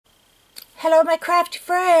Hello, my crafty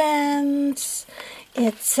friends.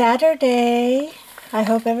 It's Saturday. I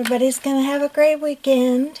hope everybody's going to have a great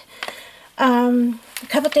weekend. A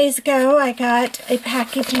couple days ago, I got a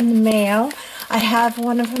package in the mail. I have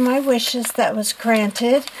one of my wishes that was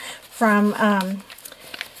granted from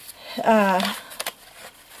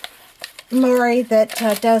Lori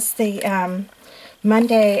that does the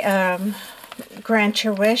Monday grant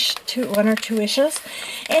your wish, one or two wishes.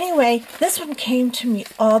 Anyway, this one came to me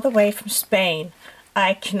all the way from Spain.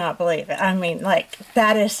 I cannot believe it. I mean, like,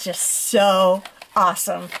 that is just so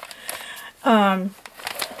awesome. And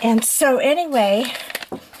so anyway,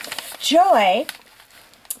 Joy,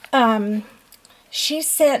 she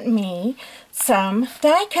sent me some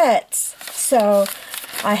die cuts. So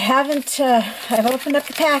I haven't, I've opened up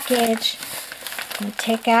the package. I'm going to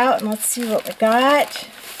take out and let's see what we got.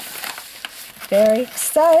 Very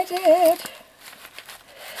excited.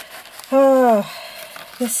 Oh,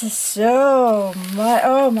 this is so much.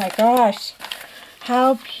 Oh my gosh.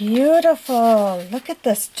 How beautiful. Look at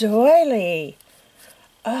this doily.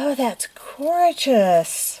 Oh, that's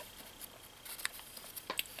gorgeous.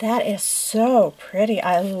 That is so pretty.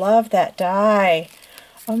 I love that die.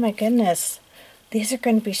 Oh my goodness. These are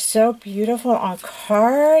going to be so beautiful on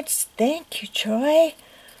cards. Thank you, Joy.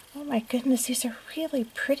 Oh my goodness, these are really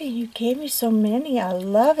pretty. You gave me so many. I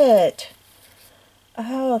love it.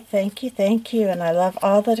 Oh, thank you, thank you. And I love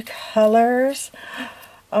all the colors.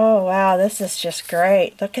 Oh, wow, this is just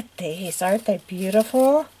great. Look at these. Aren't they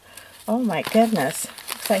beautiful? Oh my goodness.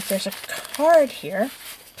 Looks like there's a card here.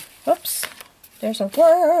 Whoops. There's a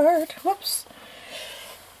word. Whoops.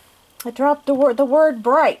 I dropped the word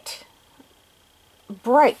bright.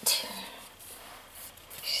 Bright.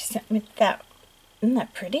 She sent me that. Isn't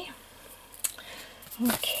that pretty?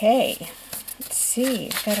 Okay, let's see.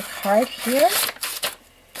 We've got a card here.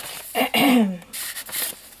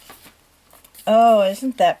 Oh,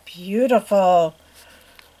 isn't that beautiful?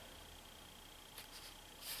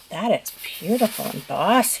 That is beautiful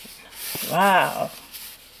embossing. Wow,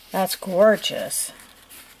 that's gorgeous.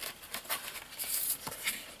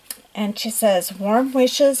 And she says, warm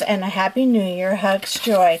wishes and a happy new year, hugs,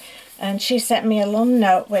 Joy. And she sent me a little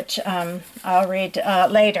note, which I'll read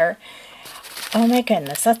later. Oh my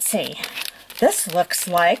goodness, let's see. This looks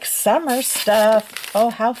like summer stuff. Oh,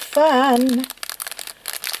 how fun.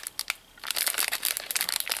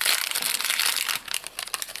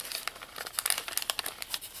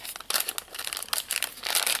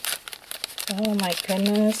 Oh my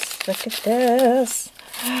goodness, look at this.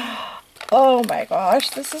 Oh my gosh,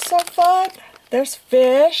 this is so fun. There's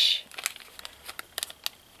fish.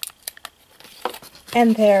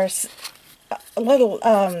 And there's little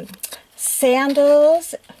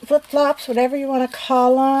sandals, flip-flops, whatever you want to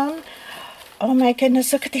call them. Oh my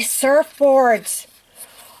goodness, look at these surfboards.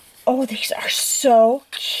 Oh, these are so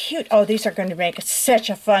cute. Oh, these are going to make such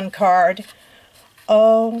a fun card.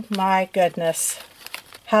 Oh my goodness.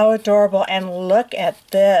 How adorable. And look at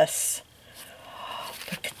this.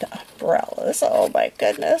 Look at the umbrellas. Oh my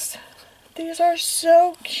goodness. These are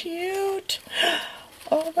so cute.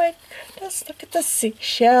 Oh my goodness, look at the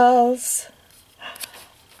seashells.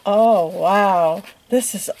 Oh, wow.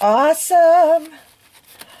 This is awesome.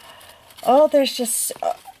 Oh, there's just,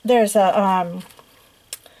 there's a,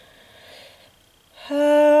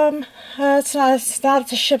 it's not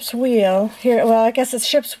the ship's wheel. Here, well, I guess it's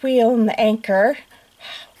ship's wheel and the anchor.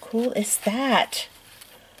 How cool is that?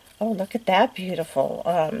 Oh, look at that beautiful,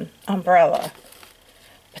 umbrella.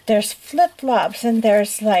 But there's flip-flops and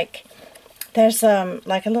there's like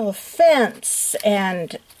a little fence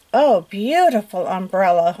and, oh, beautiful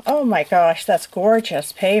umbrella. Oh my gosh, that's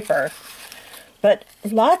gorgeous paper. But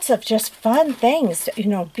lots of just fun things, you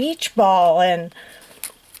know, beach ball and,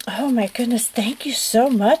 oh my goodness, thank you so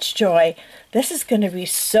much, Joy. This is going to be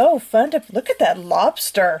so fun to, look at that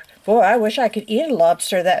lobster. Boy, I wish I could eat a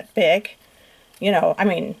lobster that big. You know, I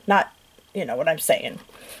mean, not, you know what I'm saying.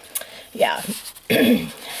 Yeah,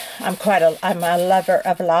 I'm a lover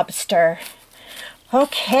of lobster.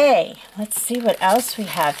 Okay, let's see what else we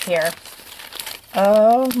have here.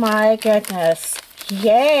 Oh my goodness.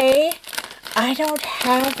 Yay! I don't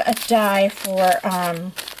have a die for,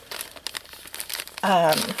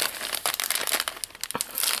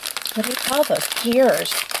 what do you call those?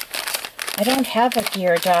 Gears. I don't have a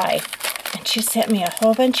gear die. And she sent me a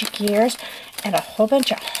whole bunch of gears and a whole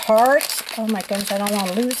bunch of hearts. Oh my goodness, I don't want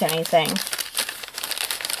to lose anything.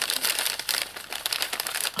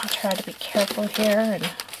 I'll try to be careful here, and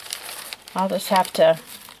I'll just have to,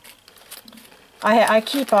 I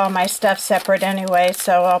keep all my stuff separate anyway,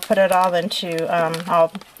 so I'll put it all into,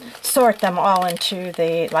 I'll sort them all into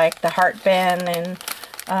the, like the heart bin and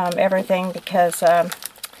everything, because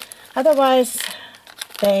otherwise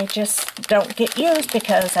they just don't get used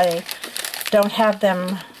because I don't have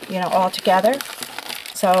them, you know, all together.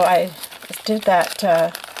 So I did that,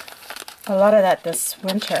 a lot of that this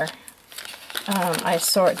winter. I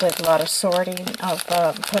did a lot of sorting of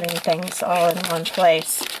putting things all in one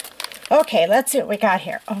place. Okay, let's see what we got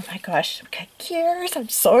here. Oh my gosh, we got gears. I'm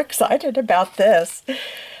so excited about this.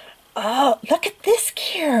 Oh, look at this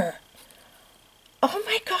gear. Oh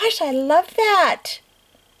my gosh, I love that.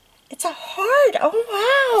 It's a heart.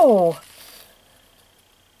 Oh, wow.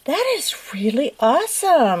 That is really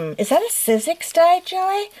awesome. Is that a Sizzix die,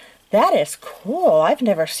 Joy? That is cool. I've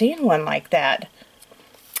never seen one like that.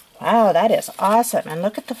 Wow, that is awesome. And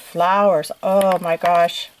look at the flowers. Oh my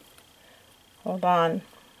gosh. Hold on.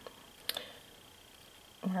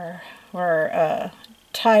 We're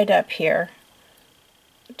tied up here.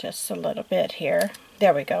 Just a little bit here.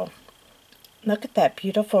 There we go. Look at that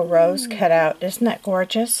beautiful rose cut out. Isn't that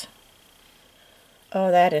gorgeous?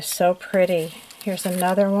 Oh, that is so pretty. Here's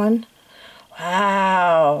another one.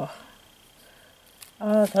 Wow.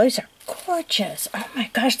 Oh, those are gorgeous. Oh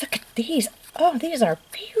my gosh, look at these. Oh, these are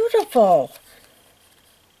beautiful.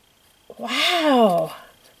 Wow.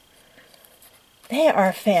 They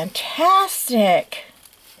are fantastic.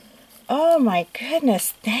 Oh my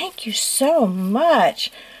goodness, thank you so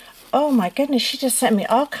much. Oh my goodness, she just sent me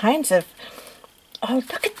all kinds of... Oh,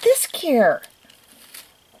 look at this gear.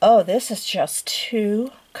 Oh, this is just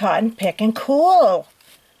too cotton picking cool.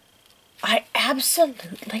 I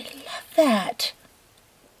absolutely love that.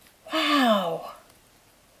 Wow.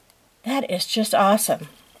 That is just awesome.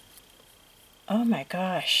 Oh my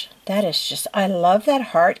gosh, that is just... I love that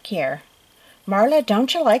heart gear. Marla,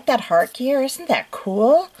 don't you like that heart gear? Isn't that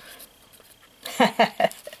cool?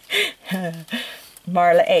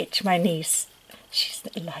 Marla H., my niece,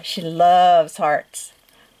 she loves hearts.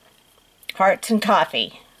 Hearts and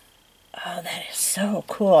coffee. Oh, that is so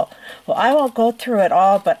cool. Well, I won't go through it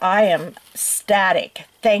all, but I am ecstatic.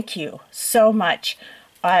 Thank you so much.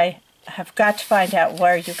 I have got to find out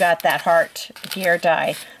where you got that heart gear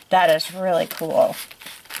die. That is really cool.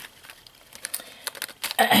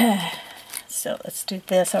 So let's do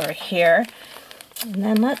this over here. And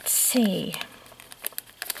then let's see.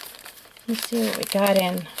 Let's see what we got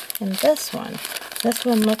in this one. This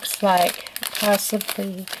one looks like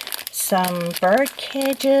possibly some bird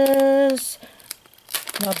cages,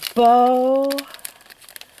 a bow,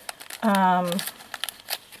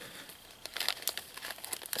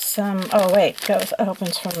 oh wait,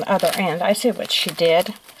 opens from the other end. I see what she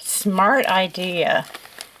did. Smart idea.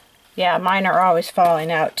 Yeah, mine are always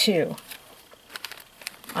falling out too.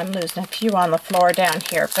 I'm losing a few on the floor down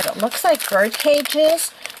here, but it looks like bird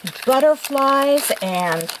cages, butterflies,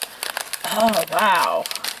 and oh wow.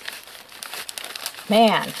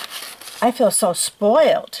 Man, I feel so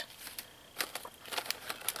spoiled.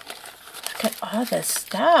 Look at all this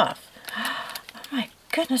stuff. Oh my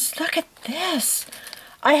goodness, look at this.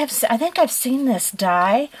 I think I've seen this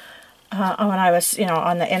die when I was, you know,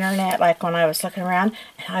 on the internet, like when I was looking around,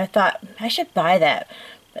 and I thought I should buy that.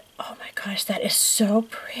 But oh my gosh, that is so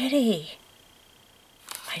pretty.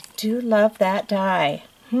 I do love that die.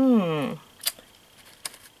 Look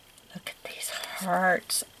at these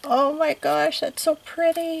hearts. Oh my gosh, that's so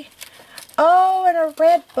pretty. Oh, and a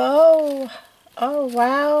red bow. Oh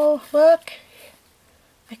wow, look.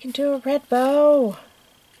 I can do a red bow.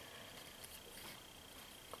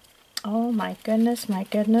 Oh my goodness, my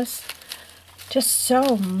goodness. Just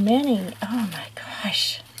so many. Oh my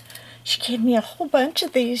gosh. She gave me a whole bunch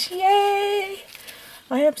of these. Yay!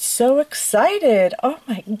 I am so excited. Oh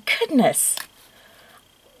my goodness.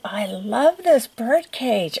 I love this bird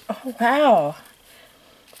cage. Oh wow.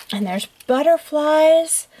 And there's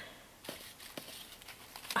butterflies.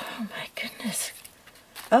 Oh my goodness.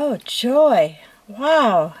 Oh joy.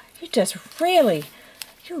 Wow.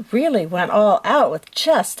 You really went all out with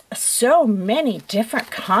just so many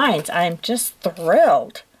different kinds. I'm just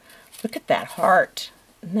thrilled. Look at that heart.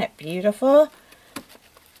 Isn't that beautiful?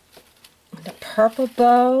 The purple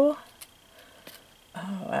bow.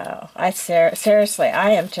 Oh, wow. Seriously,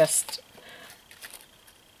 I am just...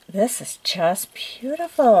 This is just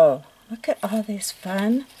beautiful. Look at all these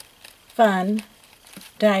fun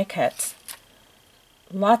die cuts.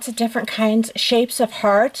 Lots of different kinds, shapes of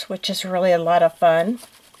hearts, which is really a lot of fun.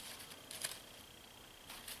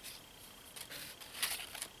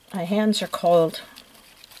 My hands are cold,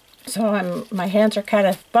 so my hands are kind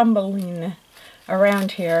of fumbling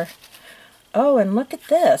around here. Oh, and look at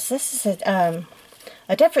this. This is the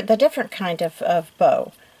different kind of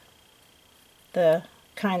bow. The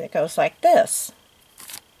kind that goes like this.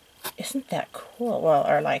 Isn't that cool? Well,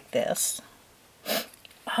 or like this.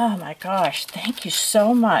 Oh my gosh, thank you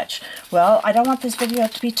so much. Well, I don't want this video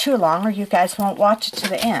to be too long or you guys won't watch it to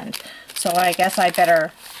the end. So I guess I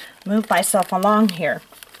better move myself along here.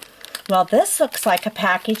 Well, this looks like a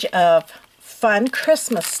package of fun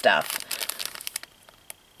Christmas stuff.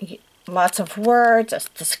 Lots of words,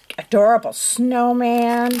 this adorable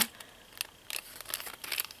snowman.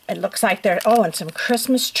 It looks like there, oh, and some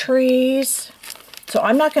Christmas trees. So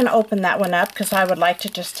I'm not going to open that one up because I would like to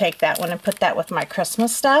just take that one and put that with my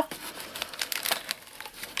Christmas stuff.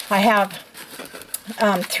 I have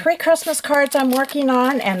 3 Christmas cards I'm working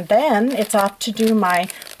on, and then it's off to do my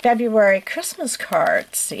February Christmas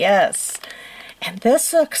cards. Yes. And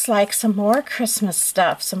this looks like some more Christmas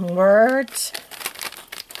stuff, some words,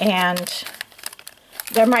 and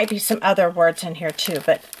there might be some other words in here too,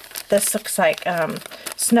 but this looks like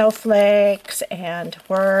snowflakes and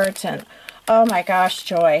words, and oh my gosh,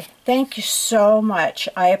 Joy, thank you so much.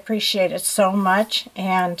 I appreciate it so much.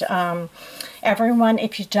 And everyone,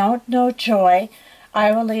 if you don't know Joy,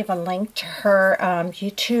 I will leave a link to her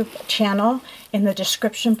YouTube channel in the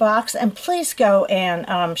description box. And please go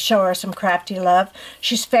and show her some crafty love.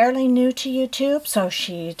 She's fairly new to YouTube, so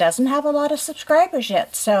she doesn't have a lot of subscribers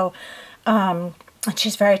yet. So, and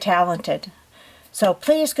she's very talented. So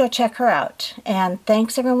please go check her out. And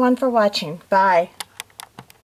thanks everyone for watching. Bye.